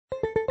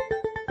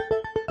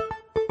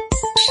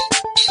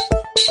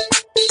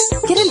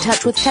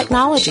touch with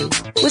technology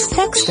with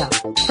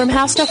TechStuff from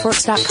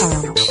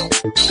HowStuffWorks.com.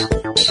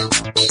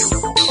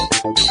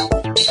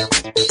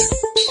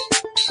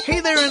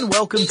 Hey there and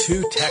welcome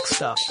to Tech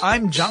Stuff.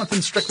 I'm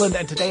Jonathan Strickland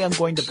and today I'm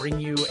going to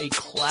bring you a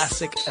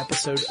classic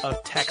episode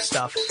of Tech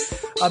Stuff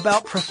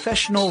about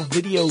professional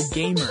video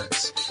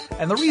gamers.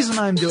 And the reason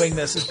I'm doing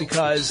this is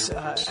because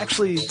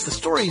actually the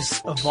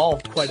story's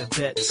evolved quite a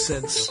bit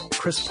since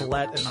Chris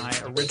Paulette and I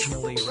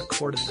originally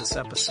recorded this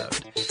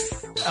episode.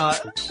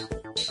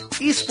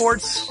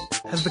 Esports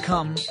has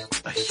become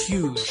a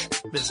huge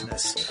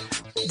business.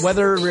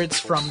 Whether it's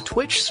from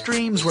Twitch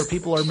streams where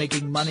people are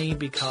making money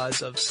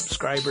because of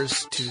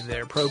subscribers to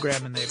their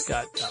program and they've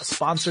got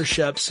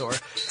sponsorships, or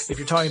if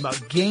you're talking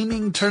about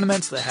gaming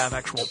tournaments that have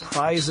actual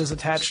prizes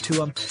attached to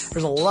them,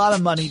 there's a lot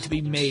of money to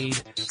be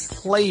made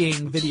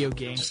playing video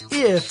games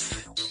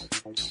if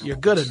you're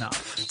good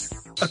enough.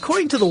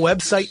 According to the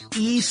website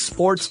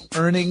Esports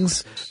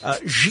Earnings,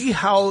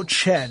 Zhihao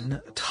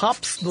Chen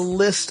tops the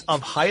list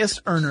of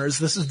highest earners.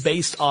 This is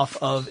based off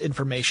of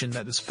information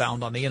that is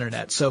found on the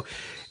internet. So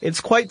it's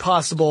quite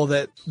possible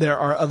that there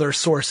are other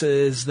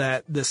sources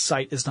that this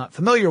site is not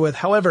familiar with.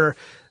 However,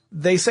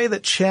 they say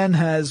that Chen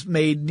has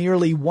made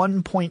nearly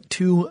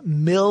 $1.2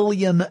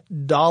 million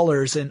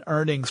in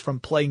earnings from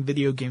playing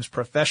video games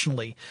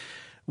professionally,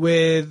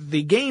 with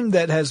the game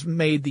that has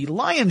made the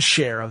lion's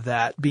share of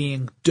that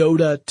being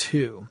Dota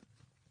 2.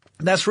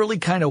 That's really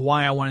kind of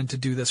why I wanted to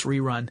do this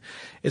rerun,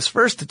 is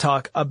first to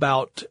talk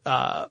about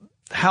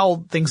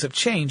how things have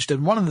changed.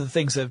 And one of the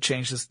things that have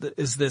changed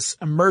is this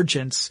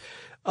emergence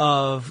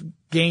of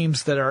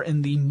games that are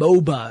in the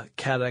MOBA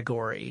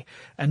category.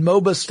 And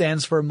MOBA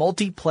stands for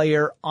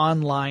Multiplayer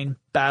Online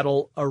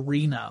Battle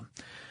Arena.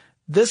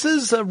 This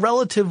is a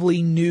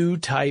relatively new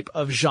type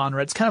of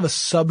genre. It's kind of a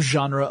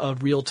subgenre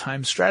of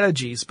real-time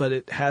strategies, but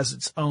it has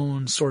its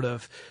own sort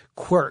of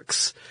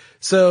quirks.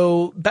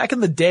 So back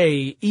in the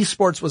day,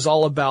 esports was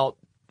all about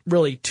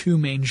really two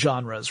main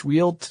genres: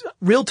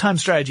 real-time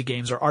strategy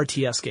games, or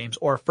RTS games,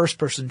 or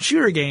first-person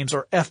shooter games,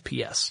 or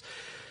FPS.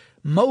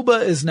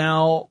 MOBA is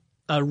now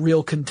a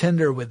real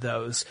contender with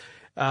those.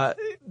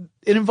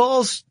 It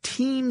involves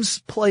teams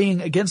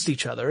playing against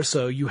each other,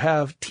 so you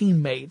have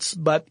teammates,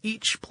 but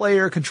each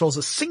player controls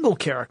a single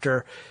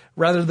character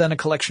rather than a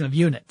collection of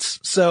units.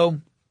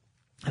 So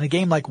in a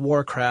game like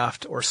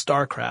Warcraft or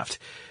StarCraft,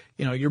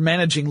 you're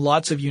managing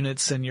lots of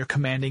units and you're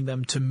commanding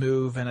them to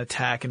move and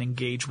attack and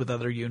engage with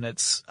other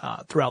units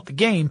throughout the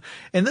game.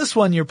 In this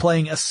one, you're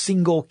playing a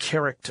single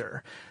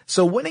character.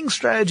 So winning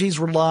strategies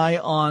rely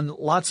on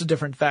lots of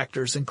different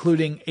factors,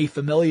 including a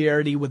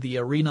familiarity with the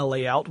arena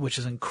layout, which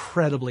is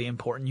incredibly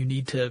important. You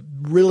need to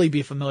really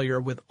be familiar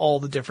with all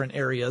the different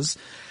areas.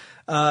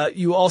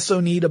 You also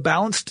need a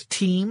balanced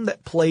team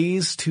that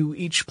plays to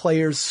each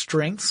player's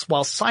strengths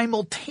while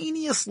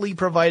simultaneously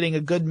providing a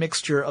good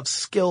mixture of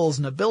skills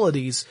and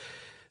abilities.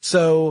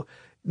 So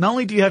not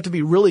only do you have to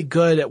be really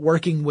good at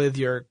working with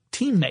your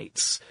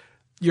teammates,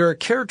 your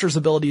character's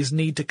abilities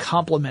need to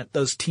complement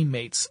those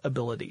teammates'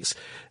 abilities.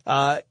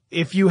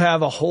 If you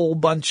have a whole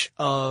bunch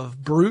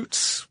of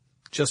brutes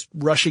just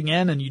rushing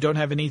in and you don't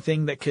have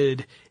anything that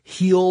could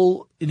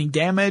heal any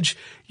damage,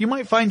 you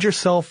might find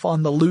yourself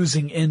on the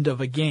losing end of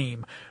a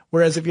game.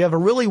 Whereas if you have a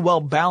really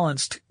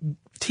well-balanced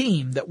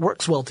team that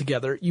works well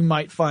together, you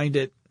might find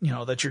it,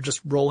 that you're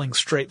just rolling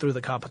straight through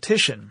the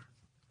competition.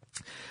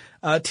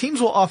 Teams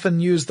will often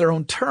use their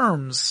own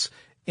terms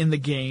in the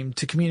game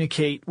to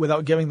communicate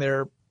without giving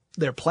their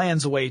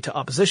plans away to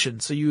opposition.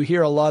 So you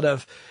hear a lot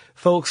of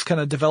folks kind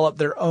of develop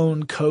their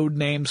own code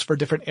names for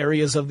different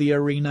areas of the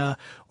arena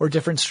or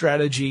different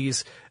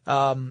strategies.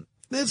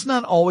 It's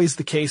not always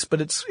the case,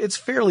 but it's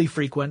fairly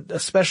frequent,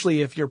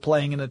 especially if you're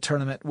playing in a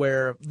tournament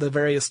where the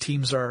various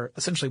teams are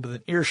essentially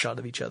within earshot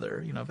of each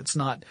other. If it's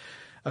not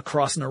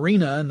across an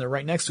arena and they're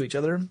right next to each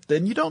other,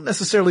 then you don't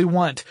necessarily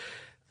want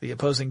the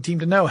opposing team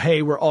to know,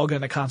 hey, we're all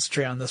going to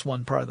concentrate on this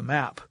one part of the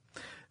map.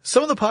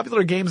 Some of the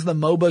popular games in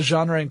the MOBA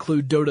genre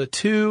include Dota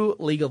 2,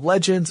 League of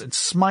Legends, and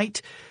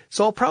Smite.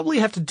 So I'll probably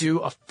have to do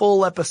a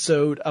full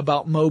episode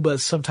about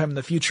MOBAs sometime in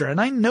the future.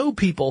 And I know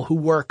people who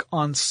work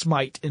on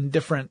Smite in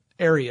different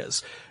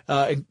areas.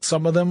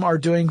 Some of them are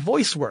doing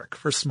voice work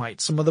for Smite.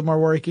 Some of them are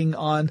working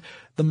on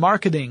the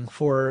marketing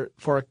for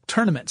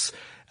tournaments.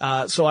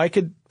 So I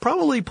could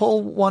probably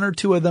pull one or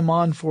two of them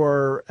on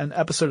for an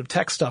episode of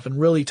Tech Stuff and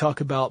really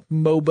talk about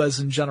MOBAs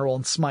in general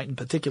and Smite in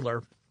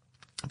particular.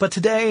 But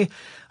today,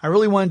 I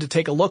really wanted to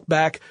take a look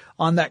back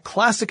on that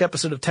classic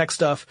episode of Tech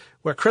Stuff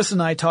where Chris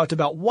and I talked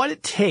about what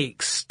it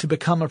takes to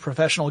become a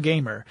professional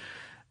gamer.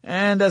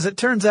 And as it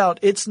turns out,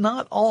 it's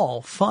not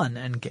all fun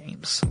and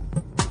games.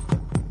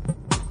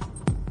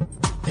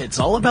 It's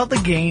all about the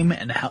game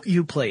and how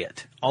you play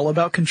it. All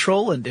about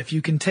control and if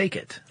you can take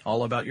it.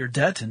 All about your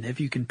debt and if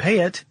you can pay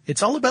it.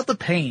 It's all about the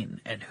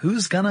pain and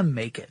who's gonna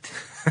make it.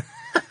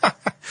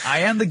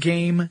 I am the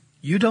game.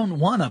 You don't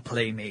wanna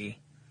play me.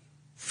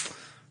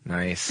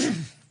 Nice.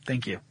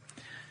 Thank you.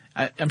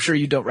 I'm sure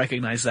you don't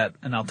recognize that,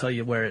 and I'll tell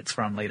you where it's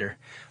from later.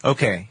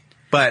 Okay.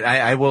 But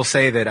I will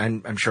say that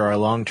I'm sure our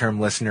long-term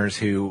listeners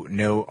who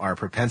know our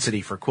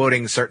propensity for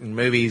quoting certain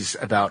movies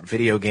about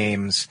video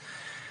games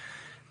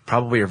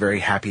probably are very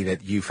happy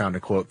that you found a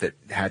quote that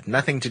had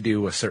nothing to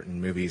do with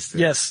certain movies.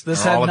 Yes,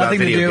 this had nothing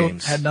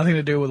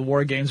to do with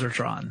War Games or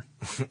Tron.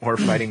 Or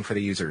fighting for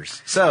the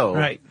users. So,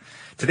 right.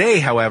 Today,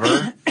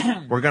 however,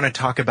 we're going to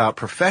talk about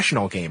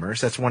professional gamers.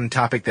 That's one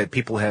topic that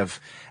people have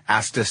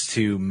asked us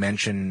to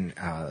mention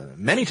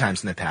many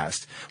times in the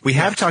past. We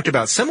have talked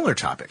about similar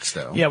topics,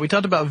 though. Yeah, we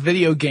talked about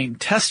video game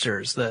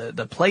testers,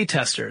 the play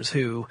testers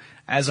who,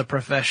 as a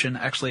profession,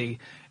 actually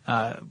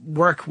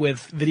work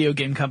with video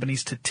game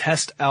companies to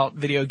test out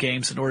video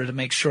games in order to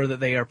make sure that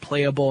they are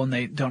playable and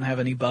they don't have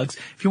any bugs.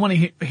 If you want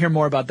to hear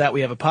more about that, we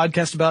have a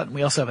podcast about it, and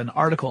we also have an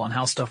article on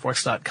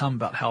howstuffworks.com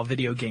about how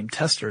video game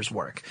testers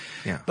work.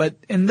 Yeah. But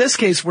in this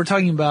case, we're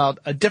talking about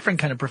a different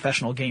kind of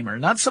professional gamer,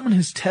 not someone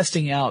who's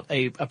testing out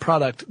a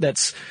product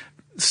that's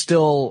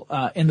still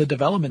in the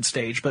development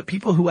stage, but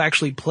people who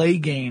actually play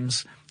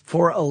games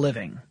for a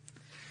living.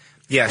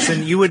 Yes,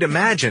 and you would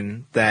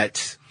imagine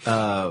that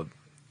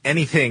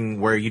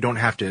anything where you don't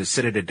have to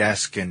sit at a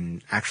desk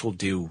and actually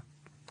do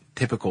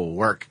typical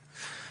work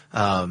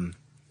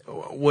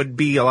would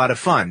be a lot of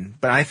fun.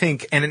 But I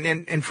think,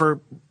 and for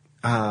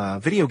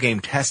video game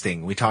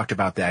testing, we talked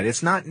about that.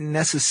 It's not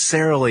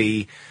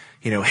necessarily,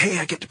 hey,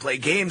 I get to play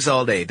games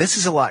all day. This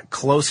is a lot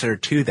closer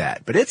to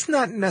that, but it's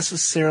not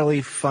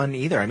necessarily fun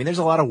either. I mean, there's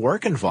a lot of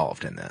work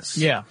involved in this.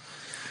 Yeah.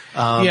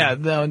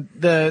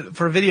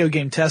 For video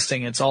game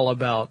testing, it's all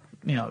about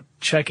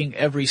checking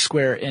every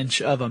square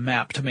inch of a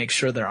map to make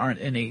sure there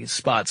aren't any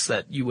spots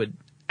that you would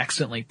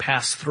accidentally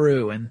pass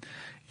through and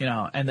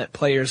that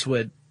players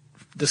would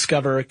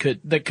discover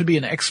that could be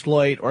an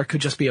exploit or it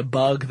could just be a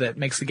bug that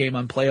makes the game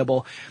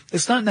unplayable.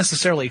 It's not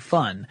necessarily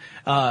fun.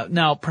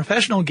 Now,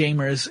 professional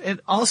gamers,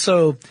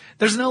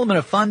 there's an element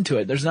of fun to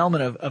it. There's an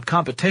element of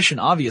competition,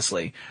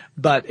 obviously,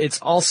 but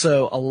it's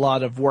also a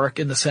lot of work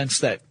in the sense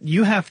that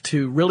you have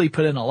to really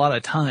put in a lot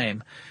of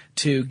time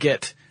to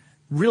get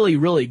really,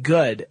 really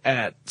good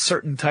at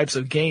certain types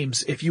of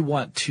games if you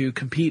want to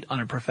compete on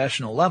a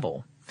professional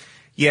level.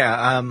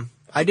 Yeah,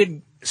 I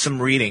did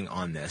some reading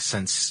on this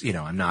since,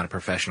 I'm not a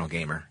professional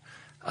gamer.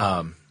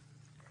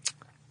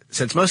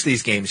 Since most of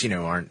these games,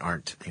 aren't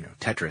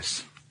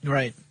Tetris.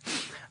 Right.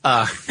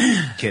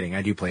 Kidding.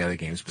 I do play other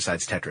games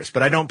besides Tetris,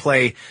 but I don't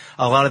play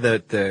a lot of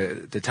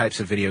the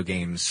types of video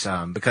games,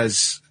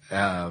 because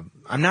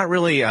I'm not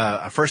really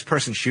a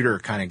first-person shooter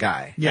kind of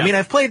guy. Yeah. I mean,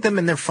 I've played them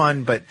and they're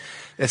fun, but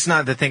it's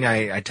not the thing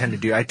I tend to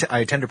do. I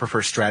tend to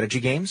prefer strategy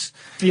games.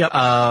 Yep.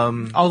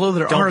 Although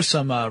there are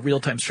some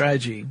real-time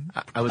strategy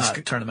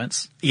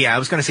tournaments. Yeah, I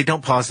was going to say,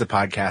 don't pause the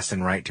podcast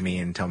and write to me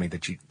and tell me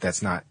that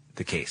that's not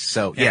the case.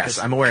 So, yes,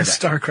 I'm aware of that.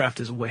 StarCraft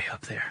is way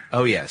up there.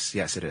 Oh, yes.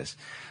 Yes, it is.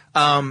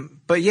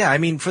 But yeah, I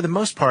mean, for the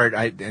most part,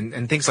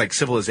 and things like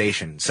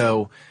Civilization.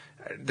 So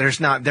they're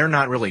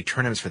not really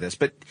tournaments for this.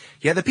 But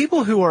yeah, the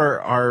people who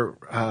are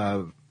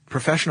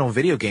professional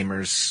video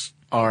gamers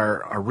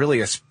are really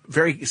a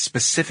very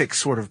specific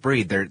sort of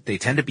breed. They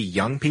tend to be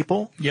young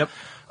people. Yep.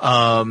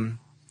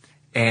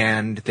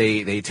 And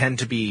they tend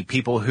to be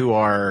people who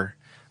are,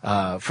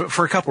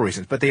 for a couple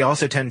reasons, but they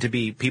also tend to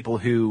be people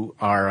who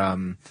are,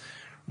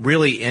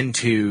 really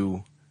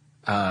into,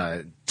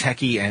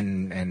 techie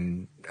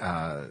and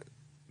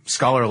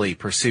scholarly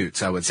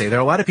pursuits, I would say. There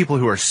are a lot of people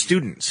who are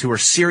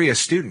serious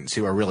students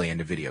who are really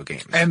into video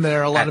games. And there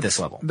are a lot at this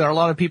level. There are a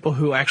lot of people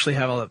who actually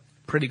have a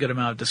pretty good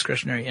amount of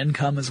discretionary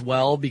income as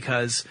well,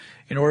 because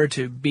in order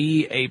to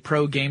be a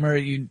pro gamer,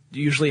 you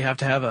usually have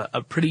to have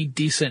a pretty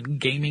decent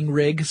gaming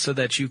rig so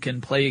that you can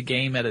play a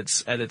game at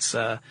its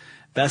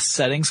best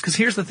settings. Because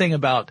here's the thing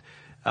about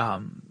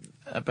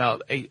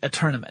a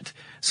tournament.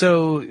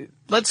 So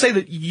let's say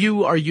that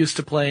you are used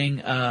to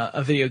playing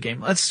a video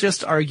game. Let's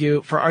just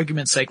argue, for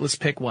argument's sake, let's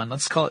pick one.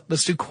 Let's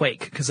do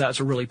Quake, because that's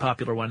a really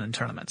popular one in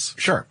tournaments.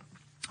 Sure.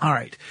 All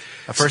right.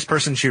 A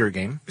first-person shooter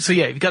game. So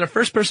yeah, you've got a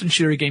first-person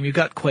shooter game. You've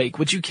got Quake,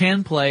 which you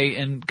can play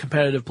in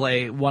competitive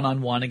play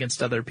one-on-one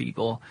against other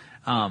people.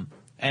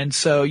 And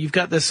so you've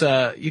got this,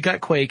 you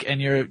got Quake,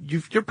 and you're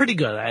pretty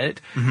good at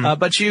it. Mm-hmm.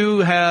 But you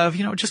have,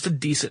 just a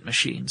decent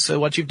machine. So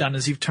what you've done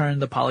is you've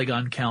turned the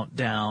polygon count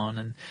down,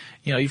 and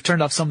you've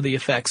turned off some of the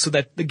effects so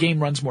that the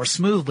game runs more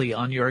smoothly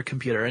on your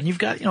computer. And you've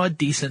got, a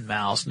decent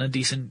mouse and a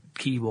decent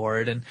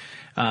keyboard, and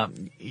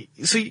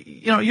so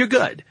you're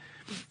good.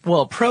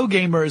 Well, pro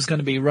gamer is going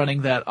to be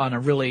running that on a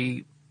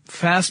really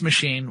fast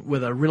machine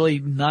with a really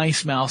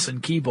nice mouse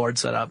and keyboard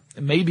setup.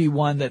 Maybe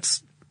one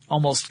that's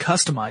almost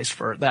customized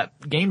for that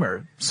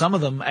gamer. Some of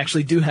them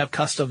actually do have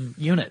custom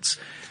units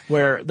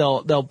where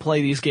they'll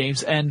play these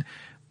games, and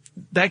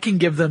that can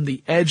give them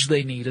the edge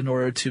they need in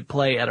order to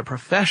play at a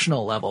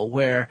professional level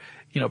where,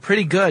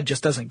 pretty good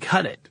just doesn't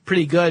cut it.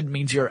 Pretty good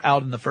means you're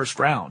out in the first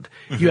round.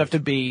 Mm-hmm. You have to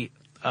be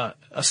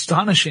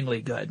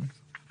astonishingly good.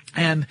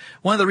 And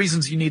one of the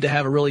reasons you need to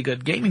have a really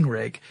good gaming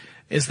rig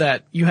is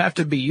that you have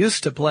to be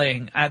used to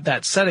playing at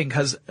that setting,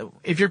 because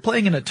if you're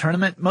playing in a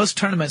tournament, most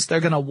tournaments, they're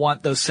going to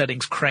want those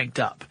settings cranked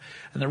up.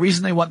 And the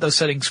reason they want those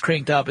settings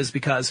cranked up is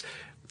because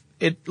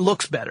it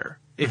looks better.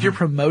 If you're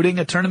promoting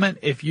a tournament,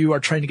 if you are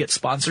trying to get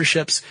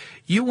sponsorships,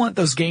 you want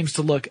those games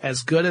to look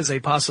as good as they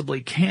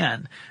possibly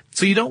can.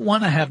 So you don't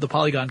want to have the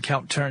polygon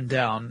count turned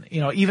down,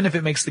 even if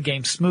it makes the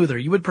game smoother.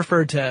 You would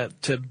prefer to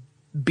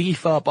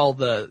beef up all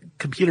the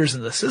computers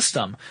in the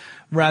system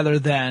rather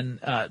than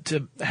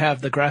to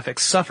have the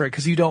graphics suffer,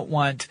 because you don't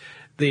want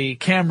the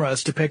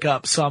cameras to pick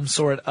up some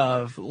sort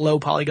of low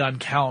polygon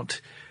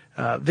count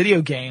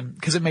video game,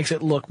 because it makes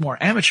it look more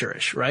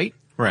amateurish, right?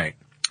 Right.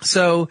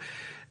 So,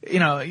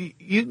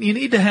 you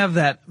need to have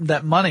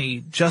that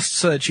money just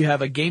so that you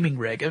have a gaming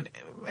rig.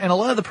 And a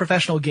lot of the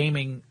professional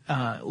gaming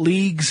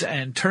leagues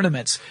and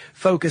tournaments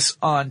focus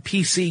on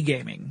PC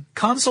gaming.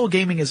 Console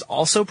gaming is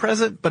also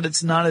present, but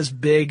it's not as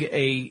big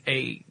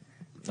a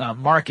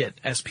market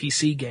as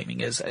PC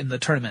gaming is in the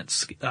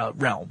tournaments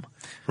realm.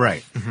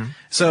 Right. Mm-hmm.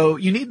 So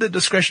you need the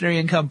discretionary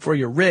income for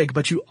your rig,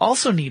 but you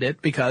also need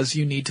it because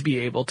you need to be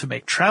able to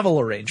make travel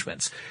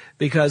arrangements.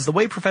 Because the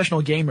way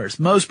professional gamers,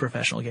 most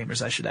professional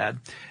gamers I should add,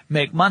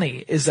 make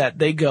money is that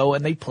they go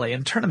and they play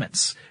in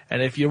tournaments.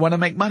 And if you want to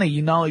make money,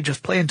 you not only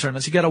just play in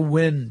tournaments, you got to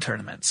win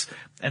tournaments.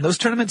 And those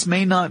tournaments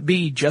may not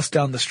be just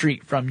down the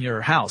street from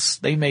your house.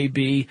 They may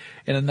be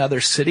in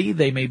another city.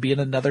 They may be in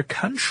another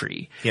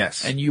country.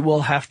 Yes. And you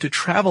will have to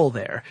travel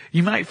there.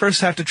 You might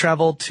first have to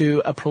travel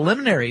to a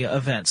preliminary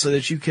event so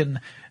that you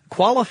can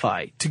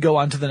qualify to go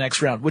on to the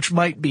next round, which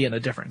might be in a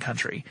different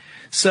country.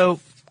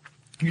 So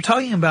you're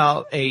talking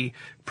about a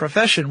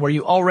profession where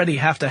you already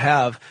have to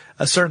have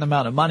a certain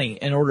amount of money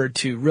in order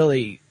to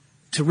really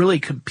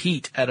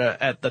compete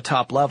at the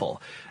top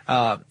level.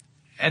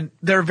 And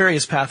there are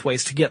various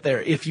pathways to get there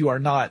if you are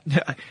not,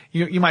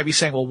 you might be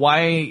saying, well,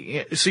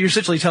 why? So you're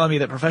essentially telling me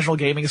that professional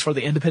gaming is for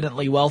the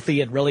independently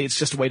wealthy and really it's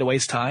just a way to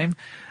waste time?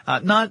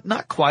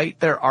 Not quite.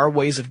 There are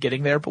ways of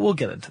getting there, but we'll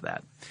get into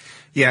that.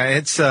 Yeah,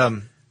 it's,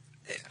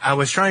 I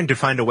was trying to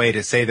find a way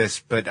to say this,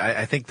 but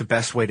I think the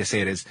best way to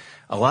say it is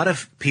a lot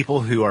of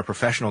people who are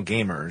professional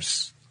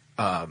gamers,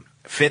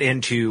 fit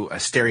into a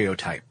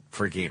stereotype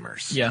for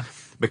gamers. Yeah.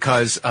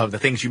 Because of the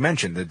things you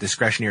mentioned, the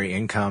discretionary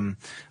income,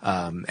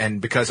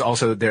 and because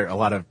also a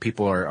lot of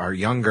people are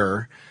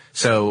younger.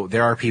 So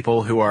there are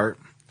people who are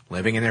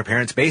living in their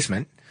parents'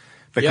 basement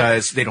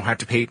because they don't have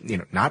to pay,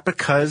 not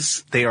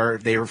because they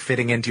are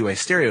fitting into a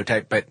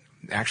stereotype, but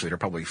actually they're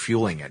probably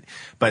fueling it.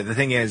 But the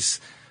thing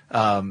is,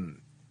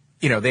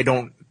 they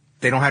don't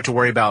have to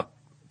worry about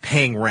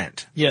paying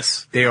rent.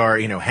 Yes. They are,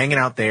 hanging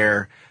out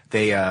there.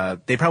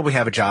 They probably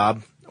have a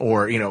job.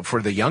 Or,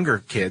 for the younger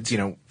kids,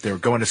 they're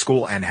going to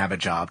school and have a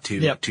job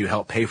to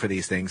help pay for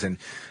these things. And,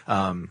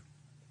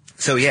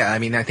 so yeah, I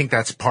mean, I think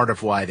that's part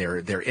of why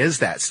there is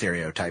that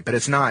stereotype, but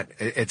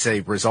it's a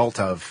result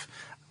of,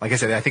 like I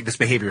said, I think this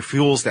behavior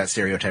fuels that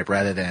stereotype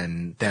rather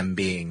than them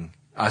being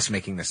us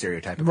making the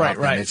stereotype about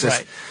them. It's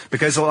just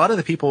because a lot of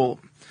the people,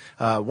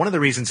 one of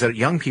the reasons that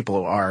young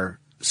people are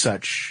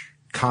such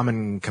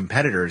common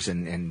competitors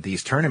in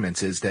these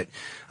tournaments is that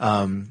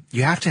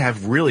you have to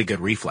have really good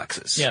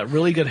reflexes. Yeah,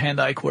 really good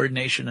hand-eye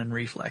coordination and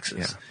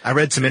reflexes. Yeah. I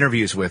read some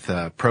interviews with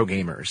pro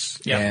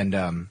gamers,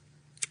 and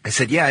I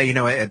said,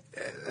 at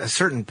a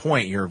certain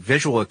point, your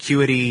visual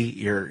acuity,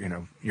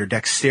 your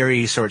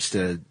dexterity starts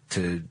to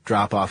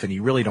drop off, and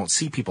you really don't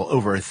see people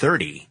over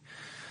 30,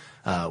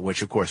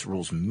 which of course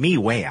rules me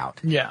way out.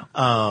 Yeah.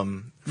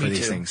 For these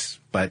too. things,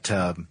 but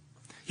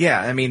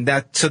I mean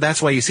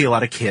that's why you see a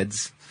lot of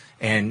kids.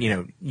 And,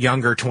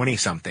 younger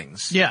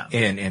 20-somethings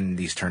in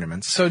these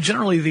tournaments. So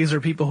generally these are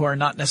people who are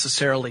not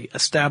necessarily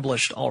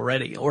established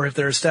already, or if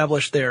they're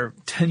established, they're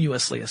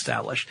tenuously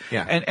established.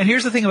 Yeah. And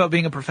here's the thing about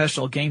being a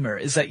professional gamer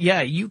is that,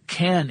 you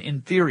can,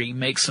 in theory,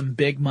 make some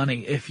big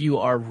money if you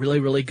are really,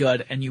 really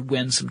good and you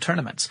win some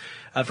tournaments.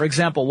 For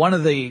example, one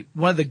of the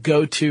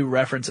go-to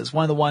references,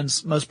 probably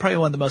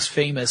one of the most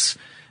famous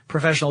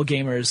professional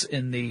gamers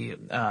in the,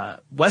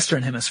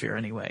 Western hemisphere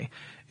anyway,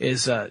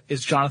 is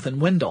Jonathan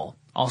Windle,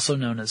 also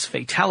known as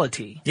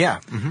Fatality. Yeah.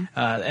 Mm-hmm.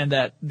 And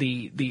that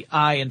the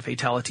I in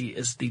Fatality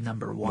is the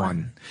number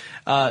one.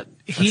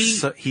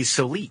 He's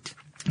elite.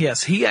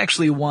 Yes, he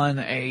actually won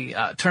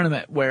a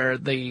tournament where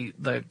the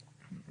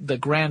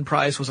grand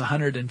prize was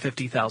 $150,000.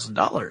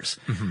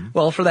 Mm-hmm.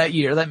 Well, for that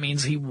year, that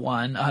means he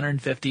won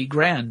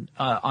 $150,000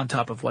 on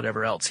top of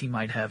whatever else he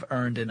might have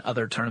earned in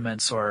other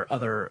tournaments or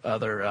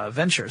other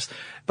ventures.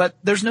 But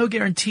there's no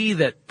guarantee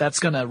that that's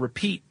going to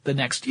repeat the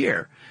next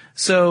year.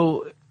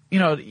 So,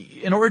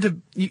 in order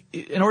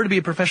to be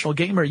a professional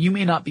gamer, you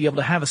may not be able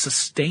to have a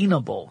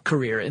sustainable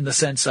career in the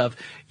sense of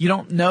you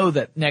don't know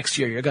that next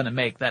year you're going to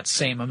make that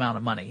same amount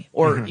of money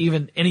or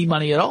even any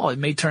money at all. It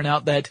may turn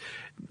out that,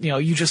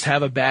 you just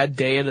have a bad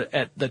day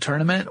at the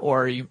tournament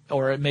or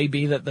it may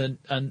be that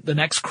the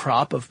next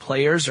crop of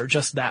players are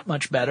just that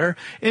much better.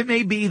 It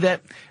may be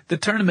that the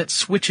tournament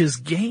switches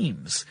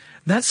games.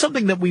 That's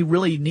something that we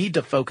really need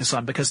to focus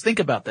on because think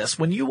about this.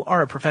 When you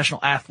are a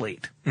professional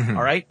athlete,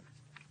 all right?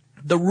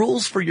 The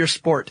rules for your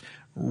sport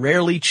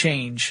rarely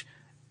change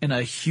in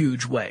a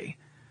huge way.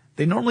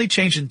 They normally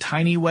change in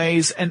tiny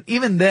ways, and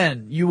even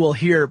then, you will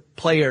hear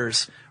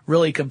players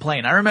really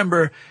complain. I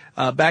remember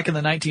back in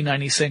the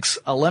 1996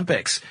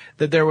 Olympics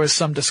that there was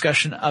some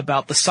discussion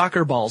about the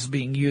soccer balls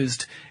being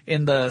used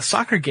in the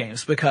soccer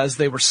games because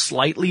they were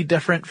slightly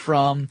different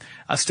from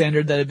a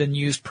standard that had been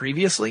used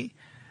previously.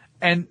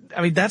 And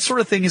I mean, that sort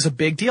of thing is a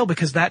big deal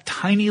because that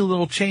tiny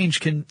little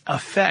change can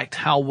affect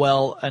how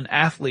well an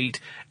athlete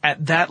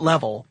at that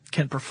level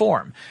can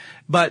perform.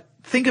 But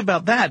think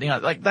about that,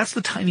 like that's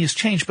the tiniest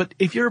change. But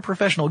if you're a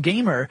professional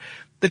gamer,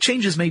 the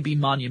changes may be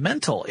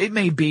monumental. It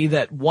may be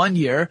that one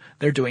year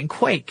they're doing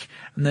Quake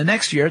and the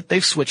next year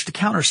they've switched to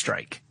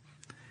Counter-Strike.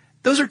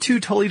 Those are two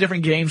totally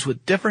different games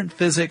with different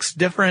physics,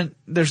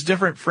 there's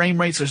different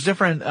frame rates, there's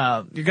different,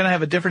 you're gonna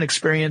have a different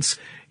experience,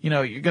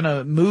 you're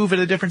gonna move at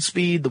a different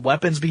speed, the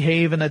weapons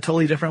behave in a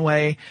totally different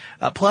way.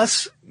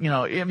 Plus,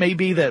 it may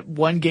be that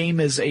one game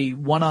is a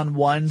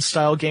one-on-one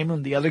style game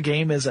and the other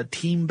game is a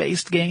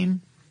team-based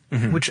game,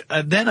 which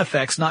then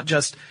affects not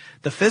just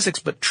the physics,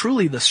 but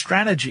truly the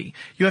strategy.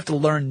 You have to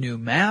learn new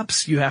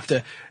maps, you have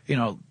to,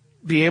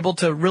 be able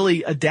to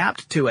really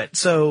adapt to it.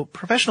 So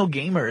professional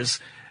gamers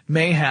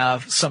may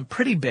have some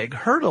pretty big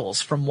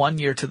hurdles from one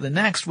year to the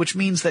next, which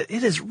means that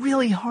it is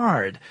really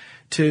hard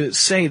to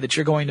say that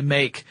you're going to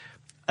make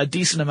a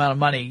decent amount of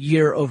money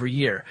year over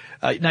year.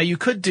 Now you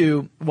could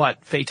do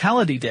what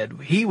Fatality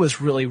did. He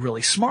was really,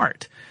 really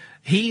smart.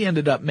 He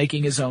ended up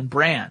making his own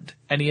brand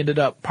and he ended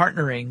up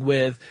partnering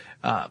with,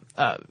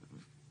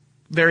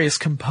 various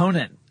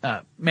component,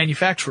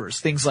 manufacturers,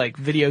 things like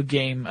video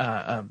game,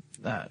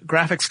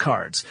 graphics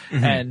cards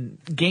and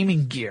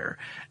gaming gear.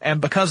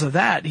 And because of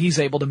that, he's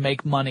able to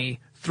make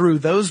money through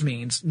those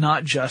means,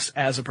 not just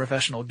as a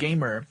professional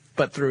gamer,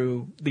 but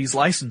through these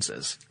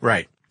licenses.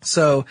 Right.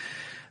 So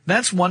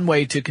that's one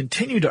way to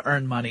continue to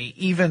earn money.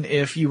 Even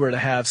if you were to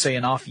have, say,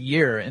 an off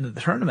year in the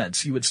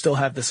tournaments, you would still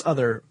have this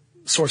other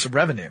source of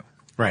revenue.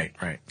 Right,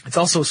 right. It's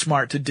also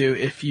smart to do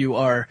if you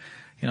are,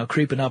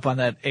 creeping up on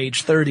that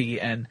age 30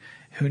 and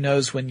who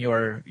knows when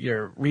your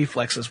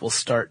reflexes will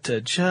start to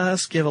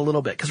just give a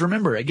little bit. Because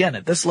remember, again,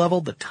 at this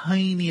level, the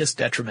tiniest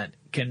detriment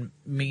can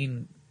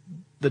mean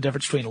the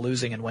difference between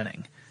losing and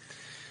winning.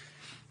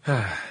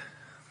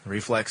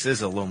 Reflex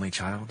is a lonely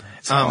child.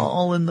 It's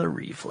all in the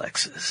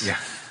reflexes. Yeah.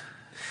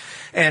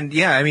 And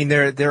yeah, I mean,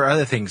 there are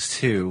other things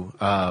too.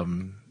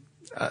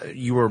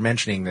 You were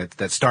mentioning that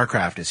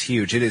StarCraft is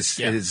huge. It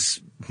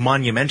is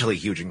monumentally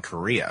huge in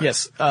Korea.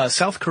 Yes.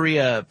 South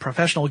Korea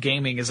professional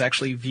gaming is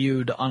actually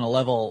viewed on a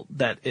level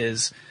that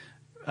is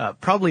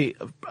probably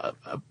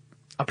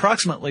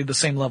approximately the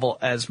same level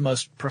as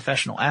most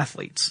professional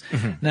athletes.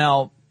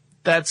 Now,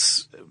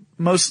 that's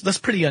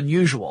pretty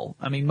unusual.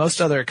 I mean,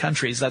 most other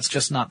countries, that's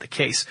just not the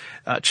case.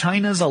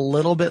 China's a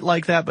little bit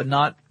like that, but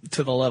not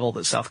to the level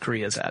that South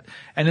Korea's at.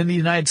 And in the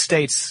United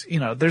States,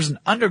 there's an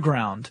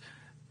underground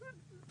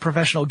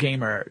professional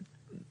gamer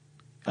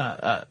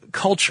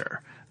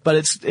culture,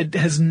 but it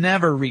has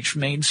never reached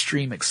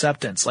mainstream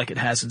acceptance like it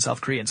has in South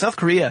Korea. In South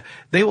Korea,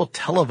 they will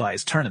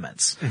televise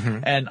tournaments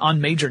and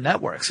on major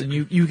networks, and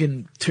you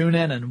can tune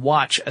in and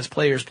watch as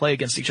players play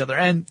against each other.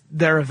 And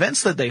their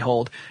events that they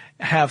hold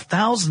have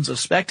thousands of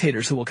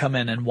spectators who will come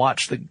in and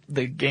watch the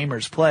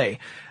gamers play.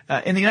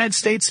 In the United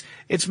States,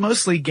 it's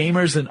mostly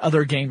gamers and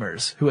other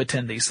gamers who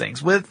attend these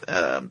things with,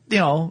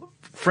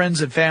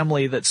 friends and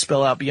family that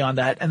spill out beyond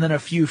that, and then a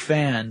few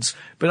fans,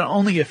 but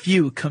only a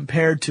few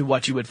compared to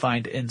what you would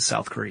find in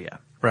South Korea.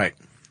 Right.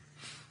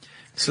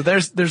 So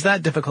there's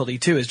that difficulty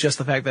too, is just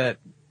the fact that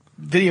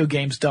video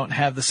games don't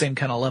have the same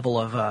kind of level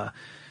of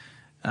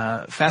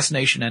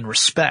fascination and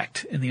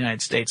respect in the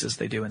United States as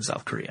they do in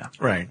South Korea.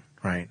 Right,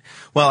 right.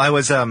 Well, I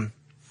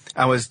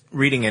was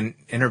reading an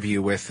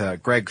interview with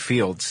Greg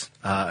Fields,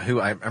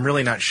 who I'm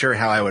really not sure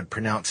how I would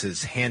pronounce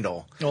his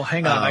handle. Well,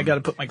 hang on, I got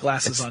to put my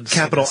glasses on. To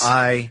capital see this.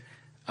 I.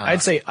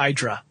 I'd say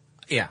Idra.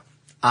 Yeah.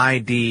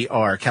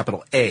 IDR,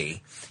 capital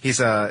A. He's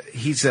a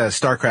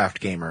StarCraft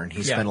gamer, and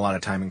he spent a lot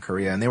of time in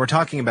Korea. And they were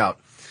talking about,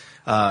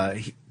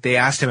 they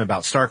asked him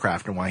about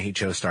StarCraft and why he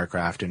chose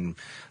StarCraft. And,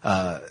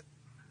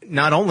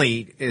 not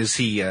only is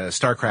he a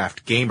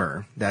StarCraft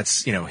gamer,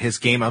 that's, his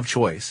game of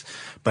choice,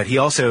 but he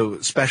also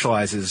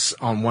specializes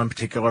on one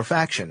particular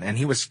faction. And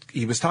he was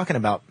talking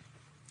about,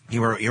 you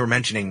were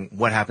mentioning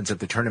what happens if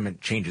the tournament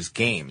changes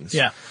games.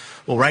 Yeah.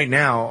 Well, right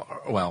now,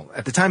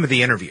 at the time of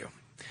the interview,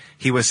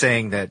 he was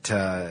saying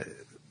that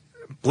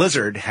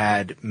Blizzard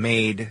had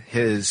made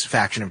his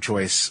faction of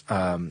choice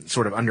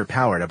sort of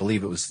underpowered. I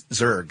believe it was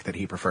Zerg that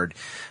he preferred.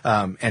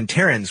 And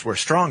Terrans were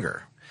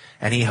stronger.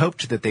 And he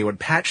hoped that they would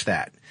patch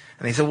that.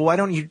 And they said, well, why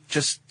don't you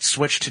just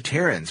switch to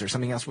Terrans or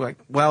something else? We're like,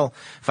 well,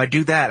 if I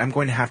do that, I'm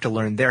going to have to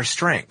learn their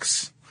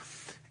strengths.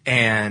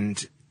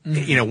 And,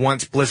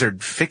 once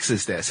Blizzard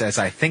fixes this, as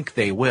I think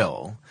they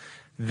will,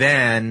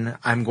 then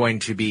I'm going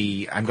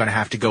to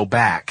have to go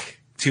back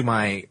to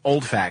my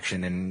old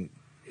faction, and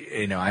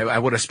I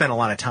would have spent a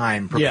lot of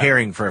time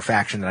preparing for a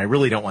faction that I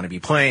really don't want to be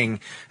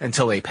playing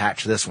until they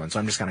patch this one. So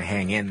I'm just going to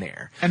hang in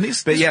there. And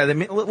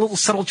the little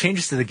subtle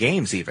changes to the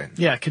games even.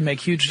 Yeah, it can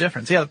make huge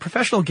difference. Yeah, the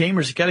professional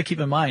gamers, you got to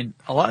keep in mind,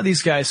 a lot of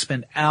these guys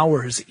spend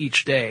hours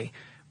each day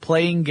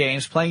playing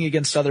games, playing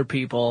against other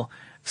people,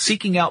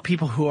 seeking out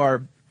people who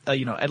are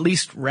at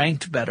least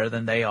ranked better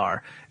than they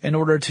are in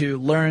order to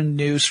learn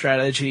new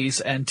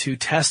strategies and to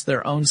test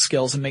their own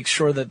skills and make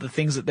sure that the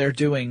things that they're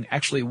doing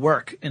actually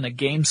work in a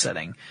game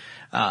setting.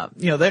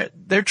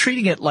 They're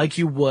treating it like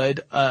you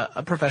would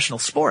a professional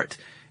sport.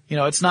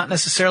 It's not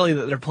necessarily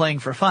that they're playing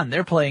for fun.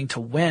 They're playing to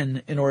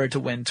win in order to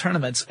win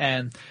tournaments.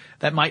 And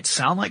that might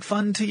sound like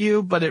fun to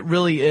you, but it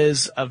really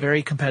is a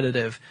very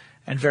competitive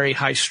and very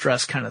high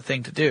stress kind of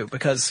thing to do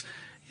because,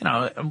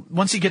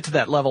 once you get to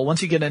that level,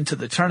 once you get into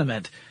the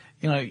tournament,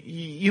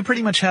 you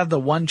pretty much have the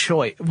one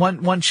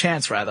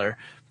chance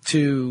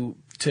to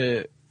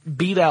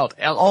beat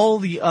out all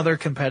the other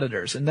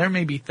competitors. And there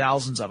may be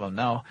thousands of them.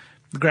 Now,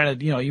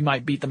 granted, you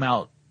might beat them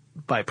out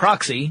by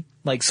proxy,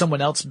 like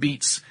someone else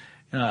beats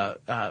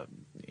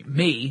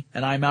me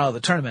and I'm out of the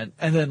tournament,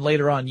 and then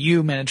later on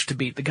you manage to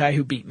beat the guy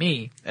who beat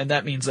me, and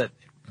that means that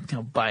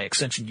by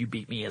extension you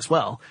beat me as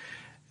well.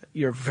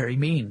 You're very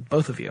mean,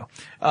 both of you.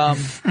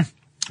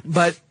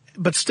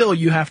 But still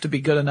you have to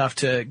be good enough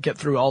to get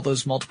through all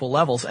those multiple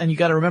levels, and you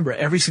got to remember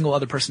every single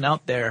other person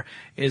out there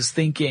is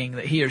thinking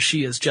that he or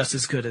she is just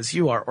as good as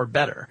you are or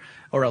better,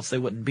 or else they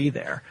wouldn't be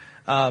there.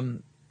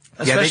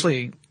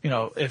 Especially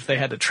if they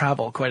had to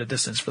travel quite a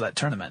distance for that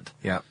tournament.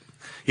 Yeah.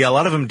 Yeah, a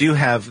lot of them do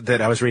have,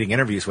 that I was reading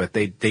interviews with,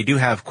 they do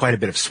have quite a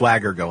bit of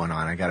swagger going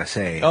on, I gotta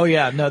say. Oh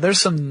yeah, no, there's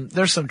some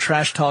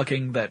trash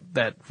talking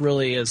that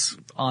really is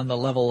on the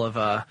level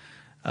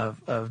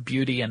of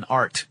beauty and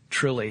art,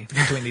 truly,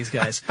 between these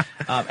guys.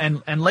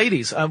 And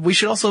ladies, we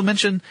should also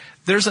mention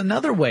there's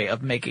another way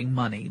of making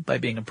money by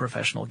being a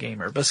professional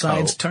gamer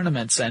besides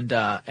tournaments and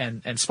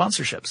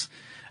sponsorships.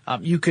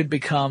 You could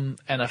become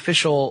an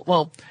official,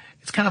 well,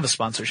 it's kind of a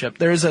sponsorship.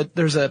 There's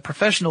a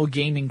professional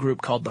gaming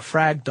group called the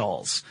Frag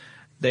Dolls.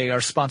 They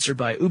are sponsored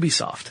by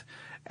Ubisoft.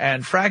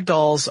 And Frag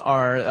Dolls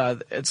are,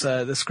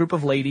 this group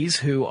of ladies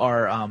who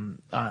are,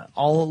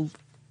 all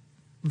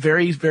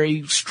very,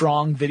 very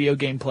strong video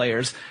game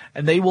players,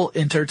 and they will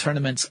enter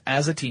tournaments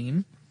as a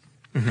team,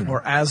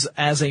 or as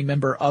a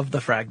member of the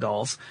Frag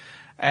Dolls.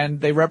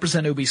 And they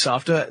represent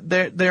Ubisoft.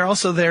 They're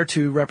also there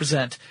to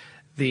represent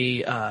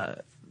the,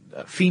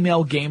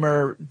 female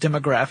gamer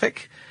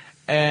demographic,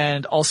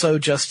 and also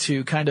just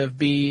to kind of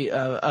be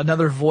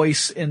another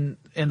voice in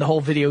the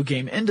whole video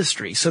game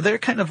industry. So they're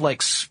kind of like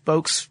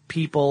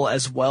spokespeople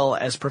as well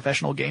as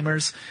professional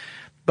gamers,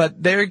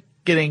 but they're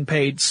getting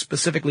paid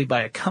specifically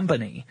by a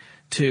company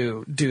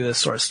to do this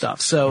sort of stuff.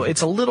 So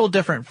it's a little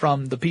different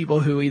from the people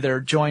who either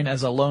join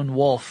as a lone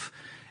wolf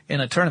in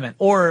a tournament,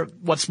 or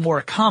what's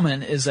more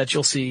common is that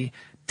you'll see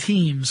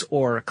teams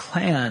or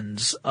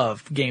clans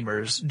of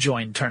gamers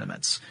join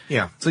tournaments.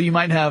 Yeah. So you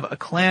might have a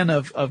clan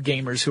of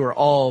gamers who are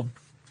all,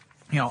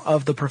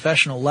 of the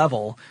professional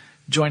level,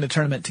 join a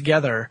tournament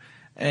together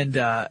and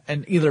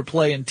either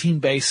play in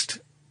team-based,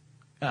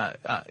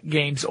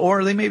 games,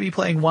 or they may be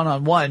playing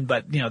one-on-one,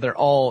 but, they're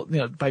all,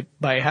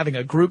 by having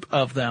a group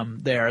of them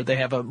there, they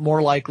have a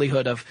more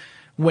likelihood of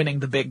winning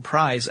the big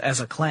prize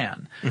as a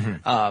clan.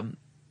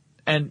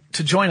 And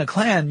to join a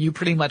clan, you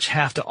pretty much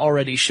have to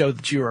already show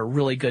that you're a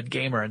really good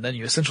gamer, and then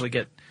you essentially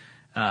get,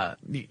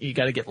 you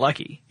gotta get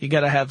lucky. You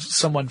gotta have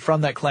someone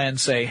from that clan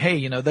say,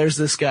 hey, there's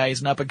this guy,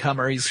 he's an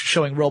up-and-comer, he's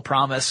showing real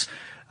promise.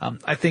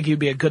 I think he'd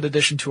be a good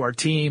addition to our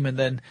team. And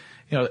then,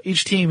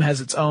 each team has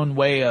its own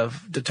way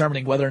of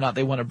determining whether or not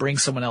they want to bring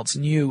someone else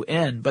new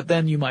in, but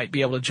then you might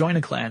be able to join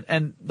a clan.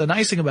 And the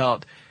nice thing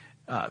about,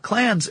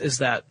 clans is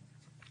that,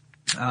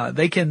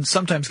 they can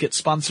sometimes get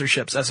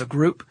sponsorships as a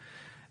group.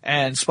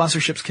 And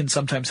sponsorships can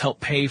sometimes help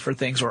pay for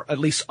things, or at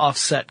least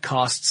offset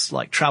costs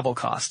like travel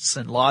costs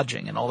and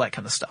lodging and all that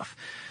kind of stuff.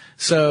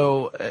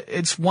 So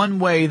it's one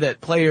way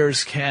that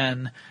players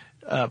can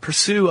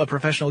pursue a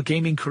professional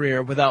gaming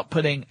career without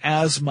putting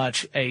as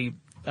much a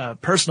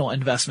personal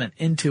investment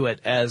into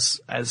it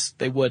as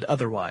they would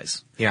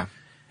otherwise. Yeah.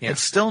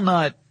 It's still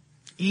not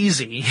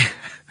easy,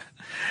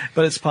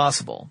 but it's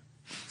possible.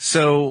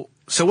 So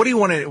what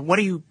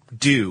do you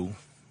do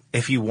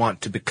if you want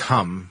to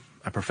become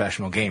a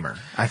professional gamer?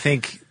 I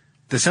think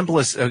the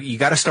simplest, you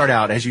got to start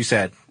out, as you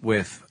said,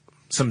 with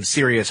some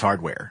serious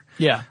hardware.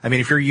 Yeah. I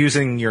mean, if you're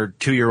using your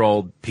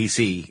 2-year-old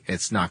PC,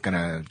 it's not going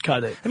to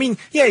cut it. I mean,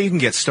 yeah, you can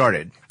get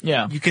started.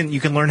 Yeah. You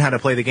can learn how to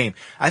play the game.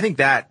 I think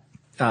that,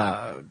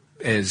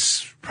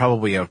 is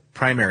probably of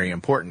primary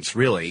importance,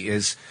 really,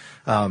 is,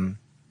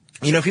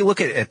 if you look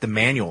at the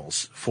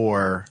manuals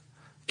for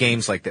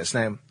games like this,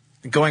 now,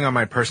 going on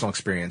my personal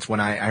experience, when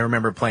I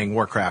remember playing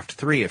Warcraft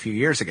 3 a few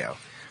years ago,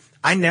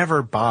 I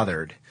never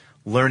bothered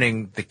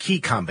learning the key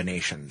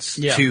combinations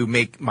to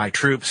make my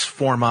troops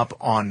form up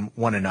on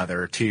one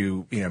another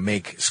to,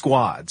 make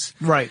squads.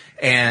 Right.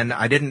 And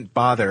I didn't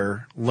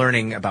bother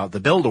learning about the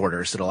build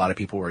orders that a lot of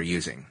people were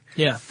using.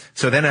 Yeah.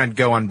 So then I'd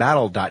go on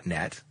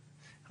battle.net,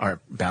 or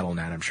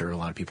BattleNet, I'm sure a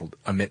lot of people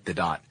omit the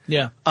dot.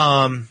 Yeah.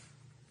 And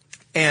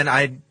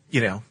I'd,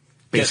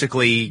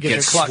 basically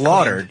get cleaned.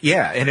 slaughtered.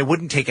 Yeah, and it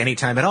wouldn't take any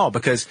time at all,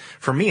 because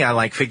for me, I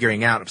like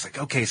figuring out, it's like,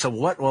 okay, so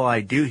what will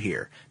I do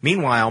here?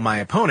 Meanwhile, my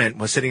opponent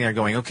was sitting there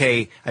going,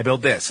 okay, I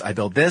build this, I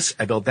build this,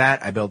 I build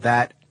that, I build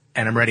that,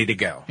 and I'm ready to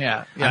go.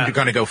 Yeah. I'm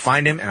going to go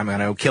find him and I'm going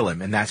to go kill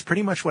him. And that's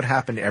pretty much what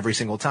happened every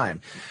single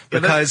time.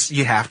 Because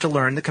you have to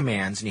learn the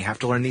commands and you have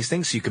to learn these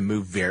things so you can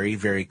move very,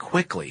 very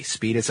quickly.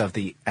 Speed is of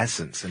the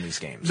essence in these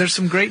games. There's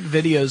some great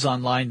videos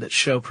online that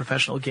show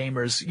professional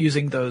gamers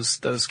using those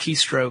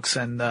keystrokes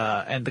and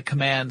the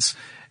commands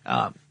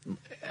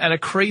at a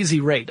crazy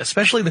rate,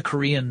 especially the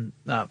Korean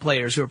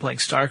players who are playing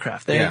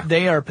StarCraft.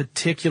 They are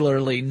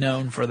particularly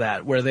known for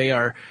that, where they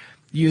are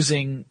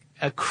using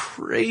a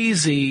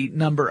crazy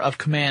number of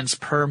commands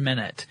per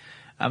minute.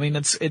 I mean,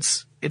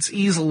 it's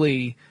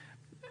easily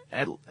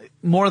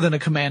more than a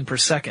command per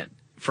second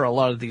for a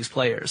lot of these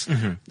players,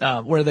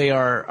 where they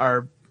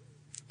are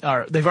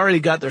they've already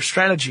got their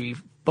strategy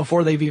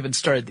before they've even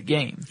started the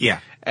game. Yeah.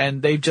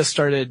 And they just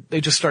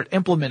start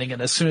implementing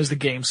it as soon as the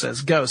game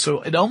says go.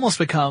 So it almost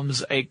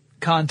becomes a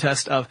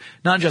contest of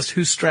not just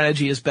whose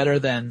strategy is better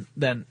than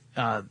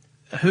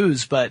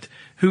whose, but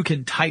who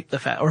can type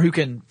or who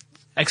can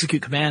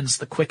execute commands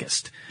the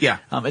quickest. Yeah.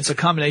 It's a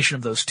combination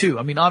of those two.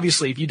 I mean,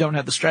 obviously, if you don't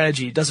have the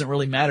strategy, it doesn't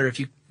really matter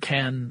if you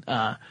can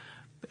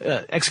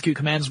execute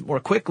commands more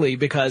quickly,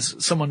 because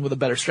someone with a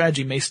better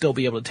strategy may still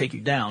be able to take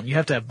you down. You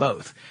have to have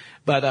both.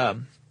 But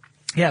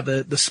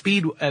the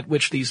speed at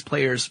which these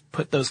players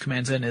put those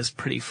commands in is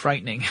pretty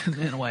frightening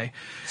in a way.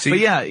 But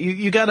yeah,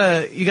 you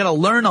gotta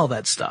learn all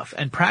that stuff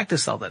and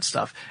practice all that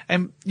stuff.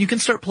 And you can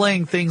start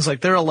playing things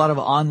like, there are a lot of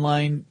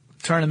online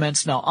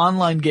tournaments. Now,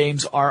 online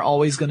games are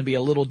always going to be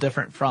a little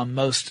different from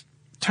most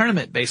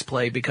tournament-based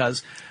play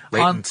because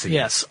latency.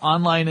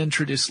 Online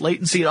introduced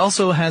latency. It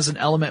also has an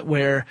element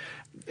where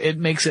it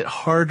makes it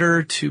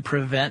harder to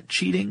prevent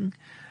cheating.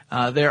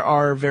 There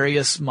are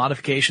various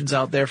modifications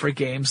out there for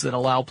games that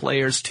allow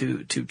players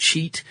to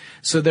cheat.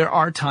 So there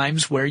are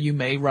times where you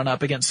may run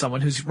up against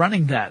someone who's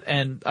running that,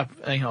 and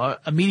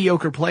a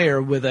mediocre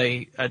player with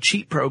a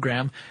cheat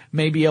program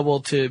may be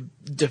able to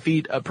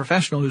defeat a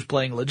professional who's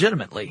playing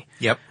legitimately.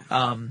 Yep.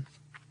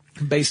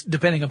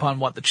 Depending upon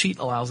what the cheat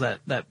allows that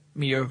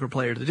mediocre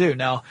player to do.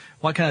 Now,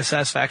 what kind of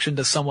satisfaction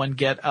does someone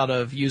get out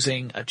of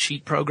using a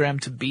cheat program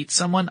to beat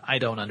someone? I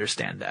don't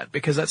understand that,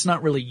 because that's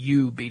not really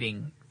you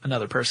beating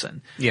another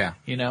person. Yeah.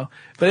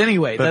 But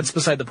anyway, that's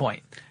beside the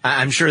point.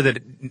 I'm sure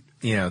that,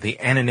 the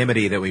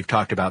anonymity that we've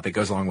talked about that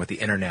goes along with the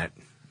internet,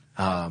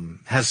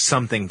 has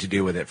something to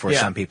do with it for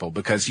some people,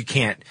 because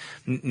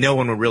no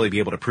one will really be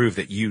able to prove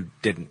that you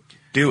didn't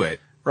do it.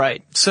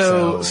 Right.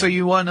 So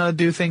you want to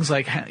do things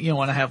like, you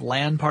want to have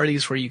LAN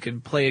parties where you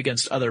can play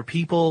against other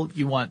people.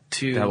 You want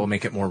to... That will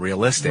make it more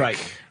realistic.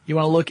 Right. You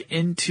want to look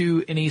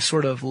into any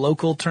sort of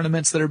local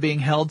tournaments that are being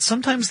held.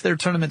 Sometimes they're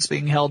tournaments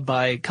being held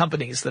by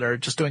companies that are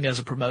just doing it as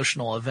a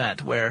promotional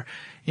event, where,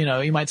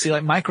 you might see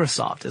like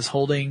Microsoft is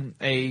holding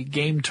a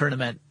game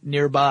tournament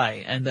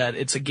nearby, and that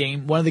it's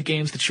one of the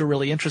games that you're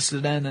really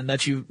interested in and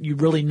that you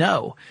really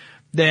know.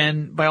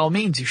 Then by all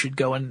means you should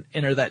go and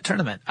enter that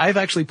tournament. I've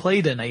actually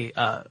played in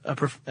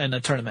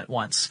a tournament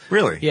once.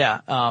 Really? Yeah.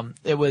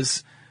 It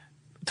was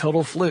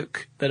total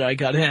fluke that I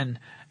got in,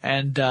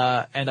 and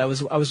I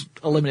was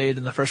eliminated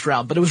in the first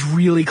round, but it was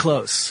really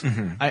close.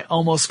 Mm-hmm. I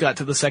almost got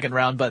to the second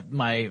round, but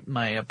my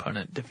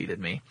opponent defeated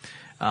me.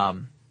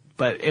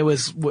 But it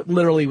was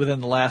literally within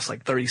the last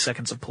 30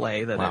 seconds of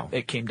play that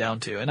it came down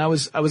to, and I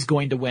was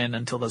going to win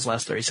until those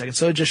last 30 seconds.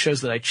 So it just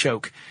shows that I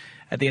choke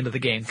at the end of the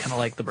game, kind of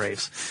like the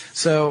Braves.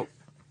 So.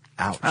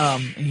 Ouch.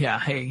 Yeah,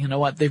 hey, you know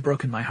what? They've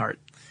broken my heart.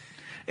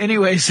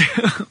 Anyways,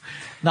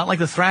 not like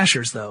the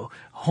Thrashers, though.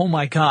 Oh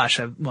my gosh.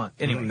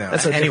 Anyway,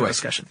 that's a different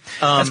discussion.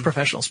 That's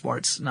professional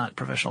sports, not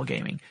professional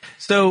gaming.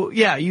 So,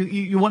 yeah,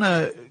 you want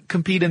to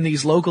compete in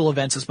these local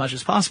events as much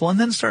as possible, and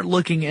then start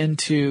looking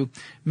into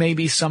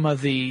maybe some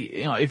of the,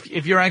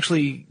 if you're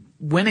actually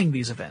winning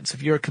these events,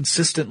 if you're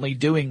consistently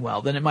doing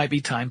well, then it might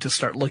be time to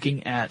start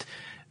looking at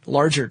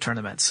larger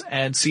tournaments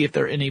and see if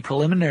there are any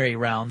preliminary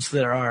rounds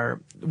that are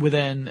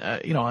within,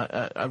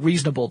 a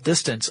reasonable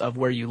distance of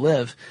where you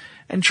live,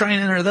 and try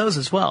and enter those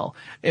as well.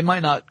 It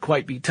might not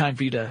quite be time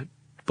for you to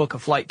book a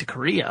flight to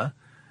Korea,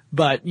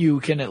 but you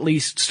can at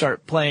least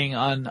start playing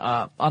on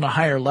a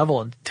higher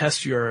level and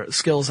test your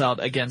skills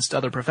out against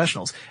other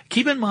professionals.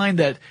 Keep in mind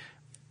that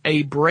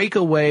a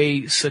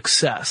breakaway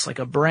success, like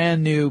a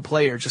brand new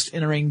player just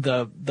entering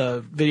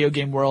the video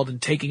game world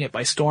and taking it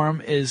by storm,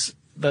 is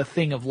the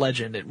thing of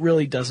legend. It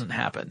really doesn't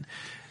happen.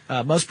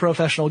 Most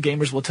professional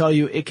gamers will tell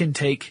you it can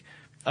take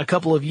a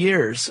couple of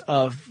years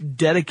of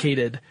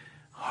dedicated,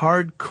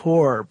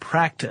 hardcore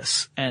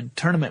practice and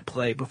tournament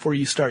play before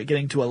you start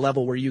getting to a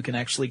level where you can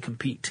actually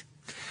compete.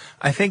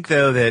 I think,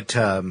 though, that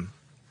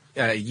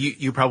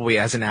you probably,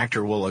 as an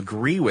actor, will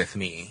agree with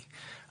me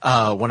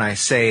when I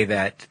say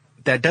that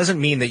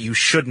doesn't mean that you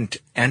shouldn't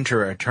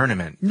enter a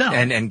tournament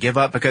and give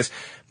up, because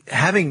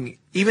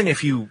even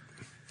if you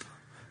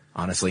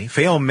honestly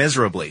fail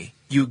miserably,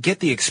 you get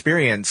the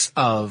experience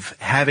of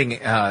having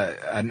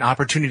an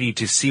opportunity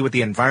to see what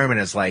the environment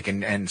is like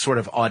and sort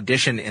of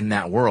audition in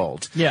that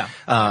world. Yeah.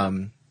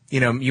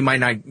 You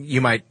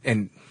might,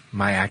 and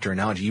my actor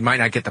analogy. You might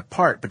not get the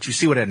part, but you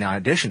see what an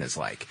audition is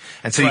like.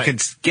 And so Right. you can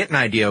get an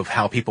idea of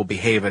how people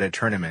behave at a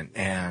tournament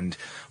and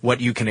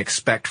what you can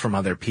expect from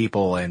other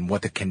people and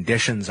what the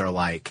conditions are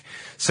like.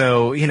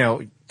 So,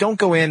 don't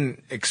go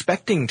in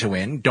expecting to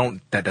win.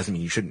 That doesn't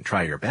mean you shouldn't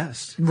try your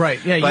best. Right.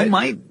 Yeah. But you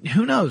might,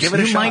 who knows? give it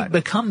a You might shot.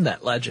 become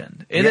that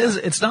legend.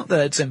 It's not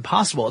that it's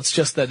impossible. It's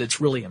just that it's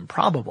really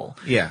improbable.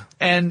 Yeah.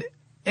 And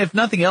if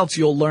nothing else,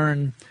 you'll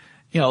learn,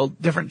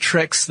 different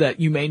tricks that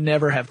you may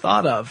never have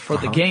thought of for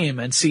the game,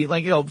 and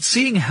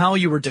seeing how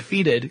you were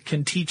defeated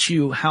can teach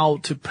you how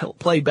to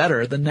play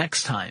better the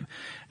next time.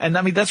 And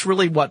I mean, that's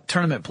really what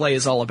tournament play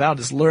is all about,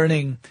 is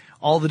learning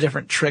all the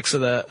different tricks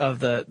of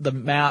the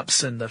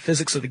maps and the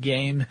physics of the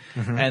game,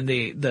 and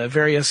the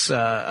various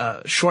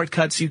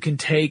shortcuts you can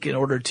take in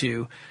order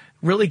to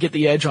really get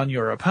the edge on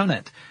your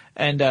opponent.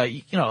 And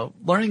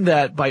learning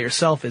that by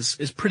yourself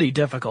is pretty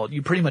difficult.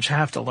 You pretty much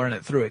have to learn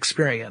it through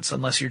experience,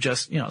 unless you're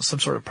just some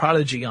sort of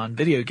prodigy on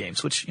video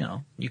games, which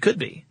you could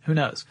be. Who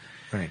knows?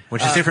 Right.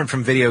 Which is different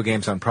from video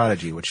games on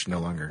Prodigy, which no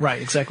longer.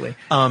 Right. Exactly.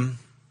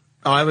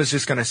 I was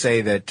just going to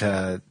say that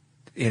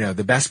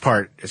the best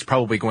part is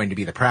probably going to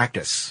be the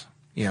practice.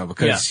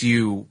 Because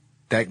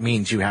that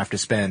means you have to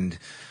spend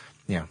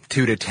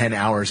 2 to 10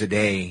 hours a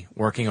day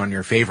working on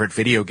your favorite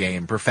video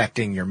game,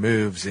 perfecting your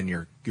moves and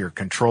your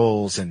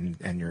controls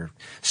and your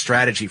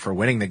strategy for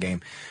winning the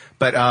game.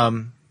 But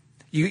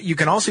you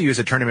can also use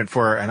a tournament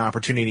for an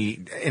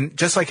opportunity,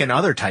 just like in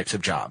other types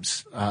of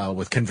jobs,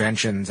 with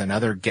conventions and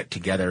other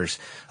get-togethers,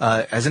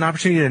 as an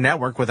opportunity to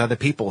network with other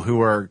people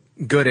who are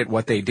good at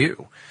what they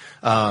do.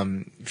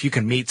 If you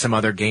can meet some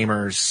other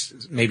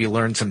gamers, maybe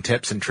learn some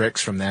tips and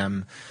tricks from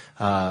them,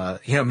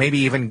 maybe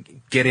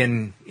even get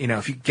in,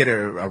 if you get a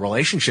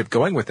relationship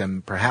going with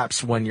them,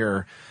 perhaps when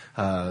you're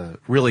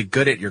really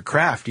good at your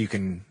craft, you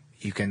can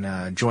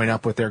join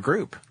up with their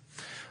group.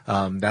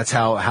 That's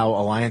how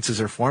alliances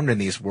are formed in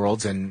these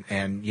worlds. And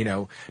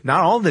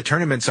not all of the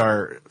tournaments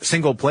are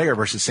single player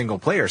versus single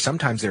player.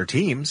 Sometimes they're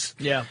teams.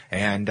 Yeah.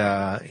 And,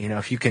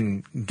 if you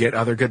can get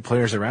other good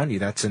players around you,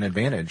 that's an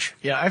advantage.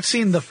 Yeah. I've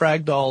seen the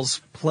Frag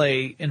Dolls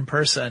play in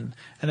person,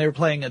 and they were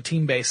playing a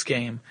team-based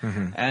game.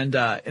 And,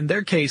 in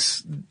their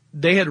case,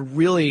 they had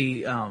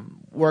really,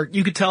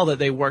 you could tell that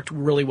they worked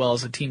really well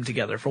as a team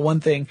together. For one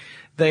thing,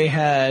 they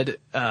had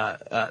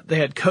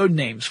code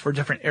names for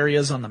different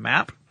areas on the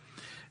map,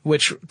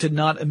 which did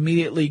not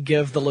immediately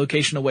give the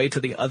location away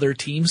to the other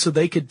team, so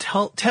they could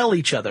tell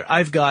each other,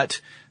 I've got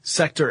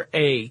Sector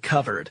A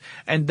covered.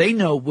 And they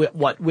know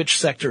which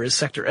sector is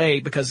Sector A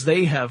because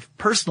they have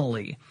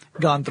personally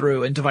gone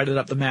through and divided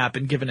up the map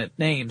and given it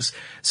names.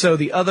 So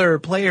the other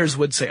players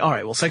would say, all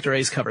right, well, Sector A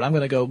is covered. I'm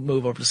going to go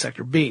move over to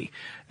Sector B.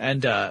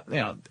 And,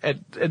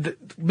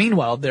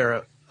 meanwhile,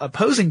 their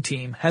opposing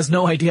team has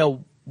no idea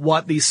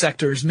what these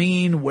sectors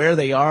mean, where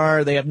they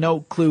are. They have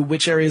no clue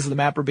which areas of the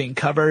map are being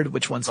covered,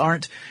 which ones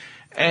aren't.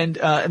 And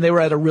they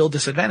were at a real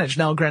disadvantage.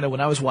 Now, granted,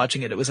 when I was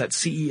watching it, it was at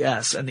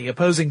CES, and the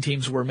opposing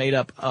teams were made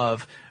up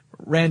of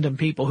random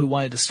people who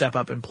wanted to step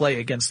up and play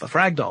against the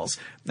Frag Dolls.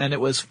 And it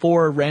was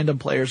 4 random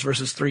players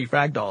versus 3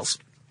 Frag Dolls.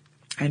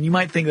 And you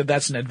might think that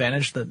that's an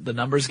advantage, that the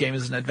numbers game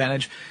is an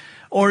advantage.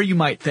 Or you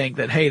might think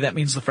that, hey, that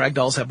means the Frag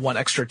Dolls have one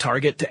extra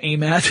target to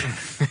aim at.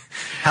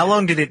 How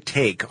long did it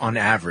take on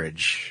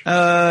average,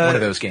 one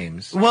of those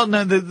games? Well,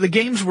 no, the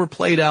games were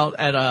played out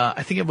at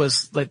I think it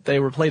was like they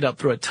were played out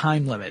through a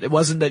time limit. It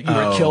wasn't that you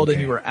were killed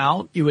and you were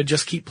out. You would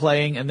just keep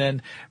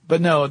playing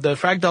but no, the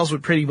Frag Dolls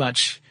would pretty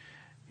much,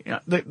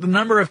 the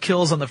number of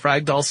kills on the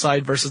Frag Doll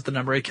side versus the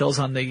number of kills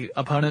on the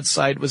opponent's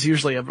side was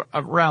usually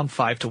around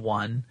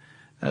 5-to-1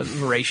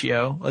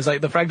 ratio. It was like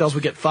the Frag Dolls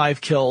would get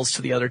 5 kills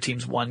to the other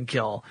team's 1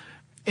 kill.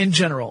 In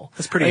general.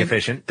 That's pretty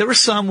efficient. There were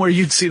some where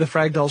you'd see the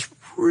Frag Dolls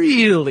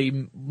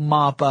really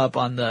mop up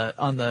on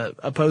the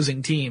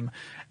opposing team.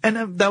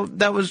 And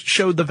that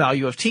showed the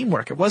value of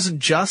teamwork. It wasn't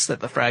just that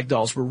the Frag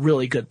Dolls were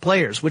really good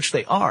players, which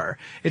they are.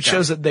 It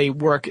shows that they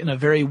work in a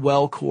very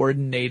well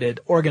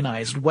coordinated,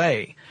 organized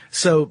way.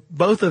 So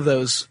both of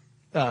those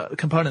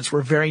components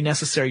were very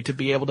necessary to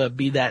be able to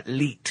be that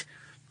elite.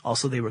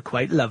 Also, they were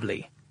quite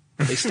lovely.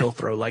 They still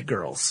throw like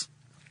girls.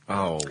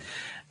 Oh.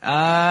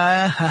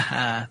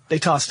 They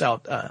tossed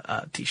out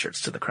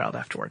T-shirts to the crowd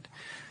afterward.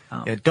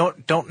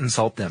 Don't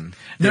insult them.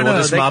 No, They'll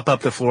just mop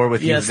up the floor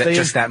with you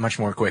just that much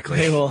more quickly.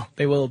 They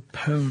will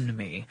pwn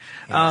me.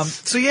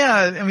 Yes. So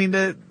yeah, I mean,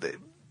 the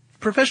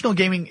professional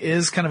gaming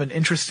is kind of an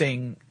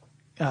interesting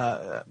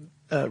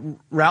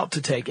route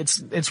to take.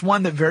 It's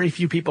one that very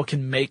few people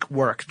can make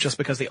work just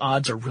because the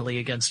odds are really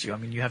against you. I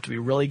mean, you have to be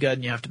really good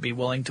and you have to be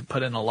willing to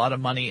put in a lot of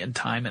money and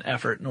time and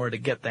effort in order to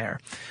get there.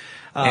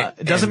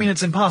 It doesn't mean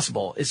it's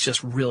impossible. It's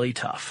just really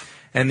tough.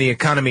 And the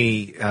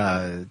economy,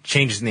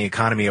 changes in the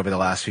economy over the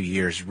last few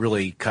years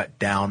really cut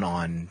down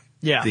on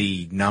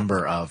the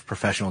number of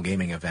professional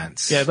gaming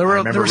events. Yeah, I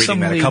remember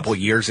reading that a couple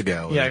years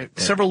ago. Yeah,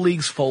 several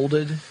leagues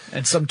folded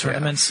and some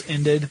tournaments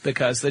ended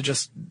because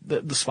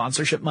the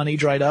sponsorship money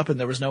dried up and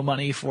there was no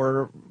money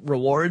for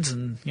rewards.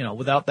 And,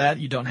 without that,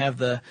 you don't have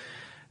the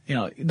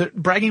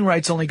bragging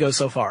rights only go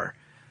so far.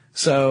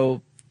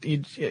 So,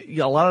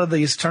 a lot of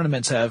these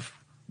tournaments have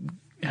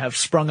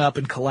sprung up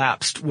and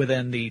collapsed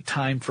within the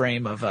time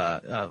frame of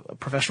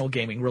professional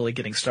gaming really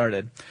getting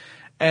started.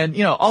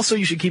 And, also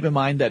you should keep in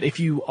mind that if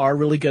you are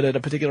really good at a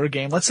particular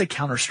game, let's say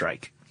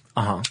Counter-Strike.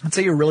 Let's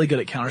say you're really good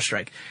at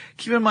Counter-Strike.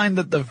 Keep in mind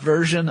that the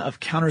version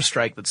of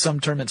Counter-Strike that some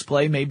tournaments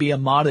play may be a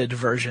modded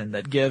version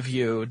that give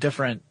you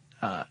different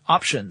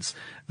options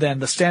than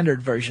the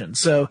standard version.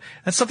 So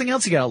that's something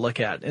else you gotta look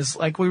at, is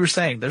like we were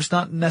saying, there's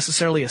not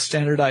necessarily a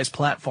standardized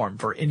platform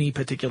for any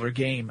particular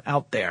game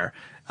out there.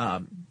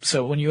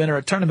 So when you enter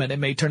a tournament, it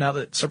may turn out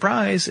that,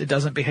 surprise, it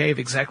doesn't behave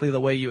exactly the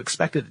way you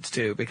expected it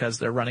to because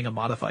they're running a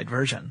modified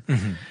version.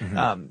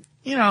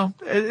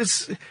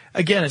 It's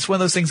one of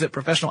those things that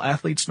professional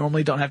athletes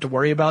normally don't have to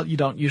worry about. You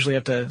don't usually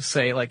have to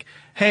say like,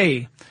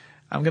 hey,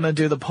 I'm going to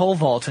do the pole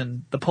vault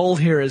and the pole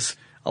here is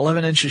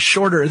 11 inches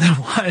shorter than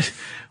what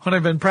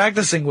I've been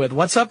practicing with.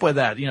 What's up with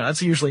that?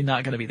 That's usually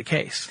not going to be the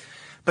case.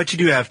 But you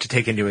do have to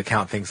take into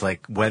account things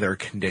like weather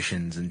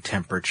conditions and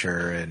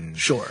temperature and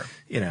sure.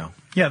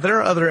 Yeah, there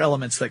are other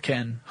elements that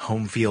can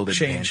home field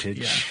change.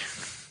 Advantage.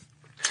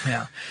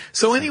 Yeah.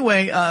 So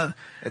anyway,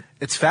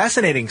 it's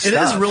fascinating stuff.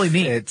 It is really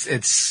neat.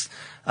 It's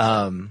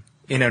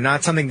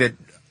not something that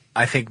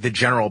I think the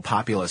general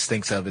populace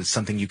thinks of as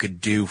something you could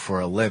do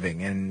for a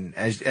living. And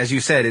as you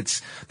said,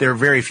 there are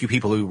very few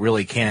people who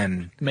really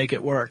can make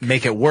it work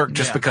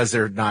just because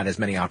there are not as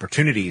many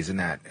opportunities in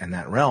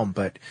that realm.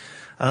 But,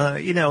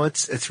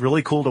 it's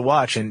really cool to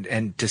watch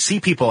and to see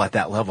people at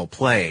that level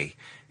play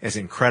is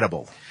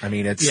incredible. I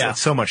mean, it's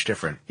so much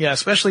different. Yeah,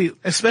 especially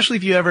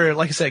if you ever,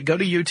 like I said, go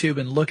to YouTube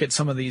and look at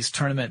some of these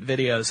tournament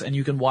videos and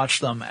you can watch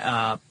them,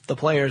 the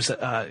players,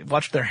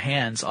 watch their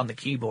hands on the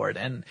keyboard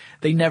and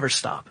they never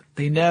stop.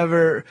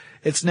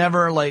 It's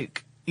never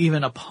like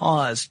even a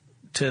pause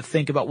to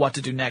think about what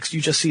to do next. You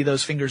just see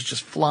those fingers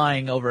just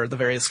flying over the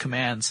various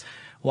commands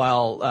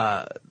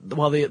while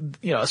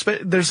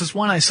there's this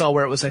one I saw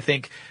where it was, I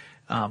think,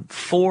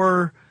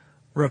 4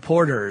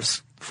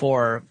 reporters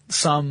for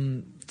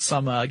some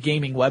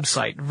gaming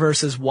website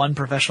versus 1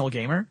 professional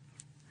gamer,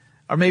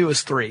 or maybe it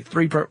was 3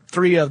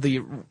 of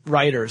the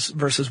writers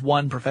versus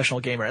 1 professional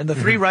gamer, and the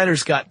 3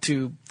 writers got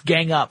to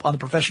gang up on the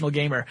professional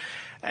gamer,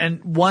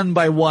 and one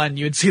by one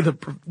you would see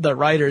the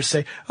writers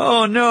say,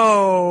 "Oh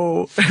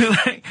no,"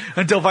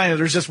 until finally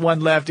there's just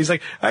one left. He's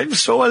like, "I'm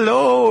so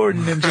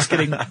alone," and just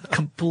getting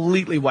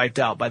completely wiped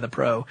out by the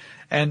pro.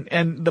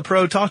 And the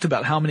pro talked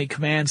about how many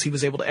commands he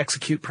was able to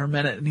execute per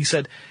minute, and he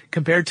said,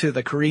 compared to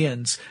the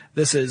Koreans,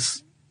 this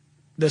is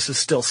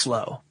still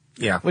slow.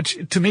 Yeah. Which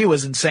to me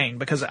was insane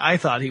because I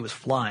thought he was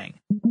flying.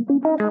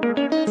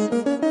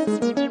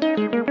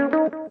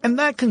 And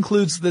that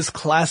concludes this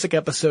classic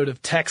episode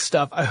of Tech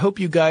Stuff. I hope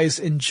you guys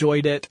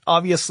enjoyed it.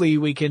 Obviously,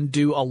 we can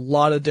do a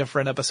lot of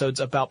different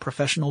episodes about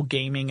professional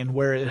gaming and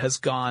where it has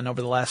gone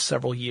over the last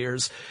several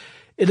years.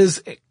 It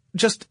is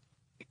just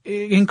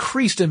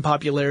increased in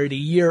popularity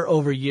year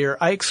over year.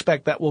 I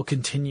expect that will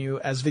continue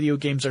as video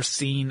games are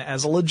seen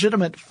as a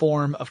legitimate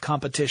form of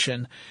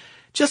competition,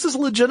 just as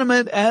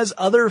legitimate as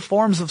other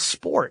forms of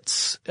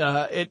sports.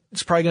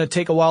 It's probably going to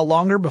take a while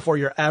longer before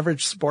your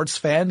average sports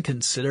fan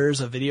considers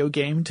a video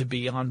game to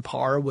be on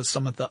par with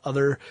some of the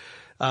other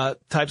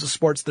types of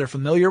sports they're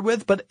familiar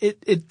with. But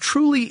it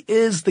truly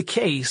is the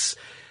case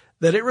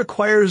that it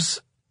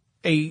requires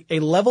a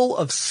level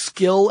of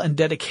skill and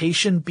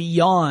dedication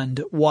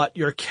beyond what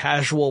your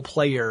casual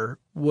player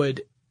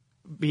would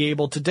be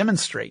able to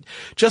demonstrate.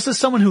 Just as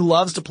someone who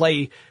loves to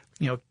play,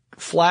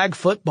 flag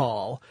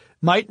football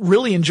might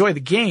really enjoy the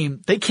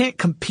game, they can't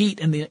compete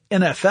in the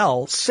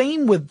NFL.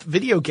 Same with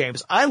video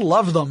games. I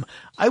love them.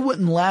 I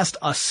wouldn't last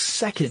a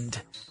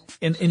second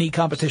in any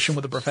competition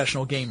with a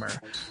professional gamer.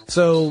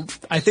 So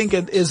I think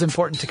it is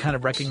important to kind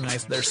of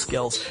recognize their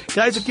skills.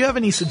 Guys, if you have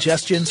any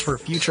suggestions for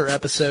future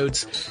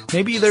episodes,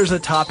 maybe there's a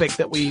topic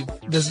that we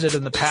visited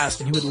in the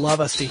past and you would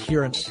love us to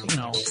hear and,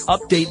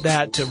 update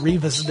that, to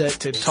revisit it,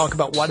 to talk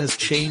about what has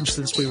changed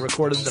since we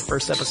recorded the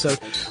first episode.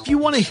 If you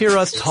want to hear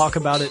us talk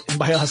about it, and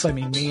by us I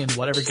mean me and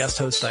whatever guest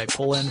host I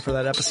pull in for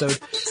that episode,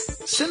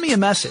 send me a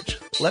message.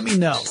 Let me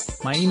know.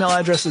 My email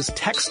address is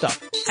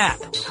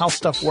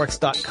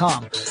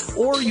techstuff@howstuffworks.com,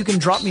 or you can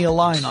drop me a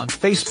line on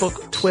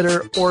Facebook,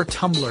 Twitter, or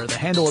Tumblr. The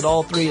handle at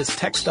all 3 is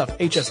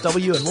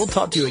TechStuffHSW, and we'll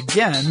talk to you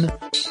again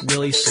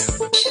really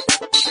soon.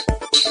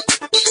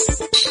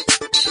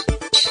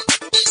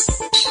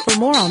 For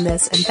more on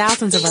this and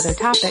thousands of other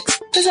topics,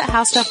 visit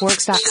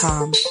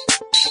howstuffworks.com.